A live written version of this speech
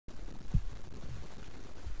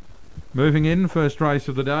Moving in, first race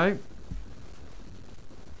of the day.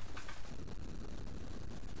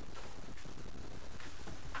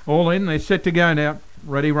 All in, they're set to go now.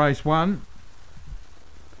 Ready, race one.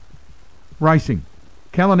 Racing.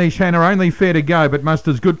 Callanish Hannah only fair to go, but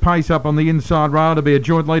musters good pace up on the inside rail to be a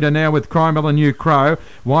joint leader now with Crymel and New Crow.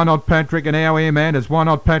 Why Not Patrick and Our Airman as Why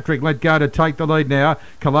Not Patrick let go to take the lead now.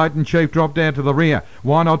 Caloton Chief dropped down to the rear.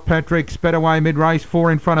 Why Not Patrick sped away mid-race,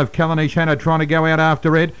 4 in front of Callanish Hannah trying to go out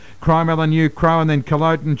after it. Crymel and New Crow and then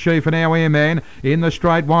Caloton Chief and Our Airman in the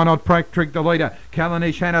straight. Why Not Patrick the leader.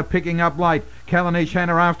 Callanish Hannah picking up late. Callanish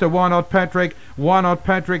Hannah after Why Not Patrick. Why Not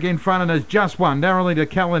Patrick in front and has just won. Narrowly to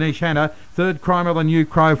Callanish Hannah. Third Crymel and New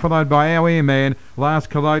Crow followed by Our Airman. Last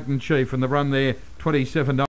Caloton Chief and the run there $27.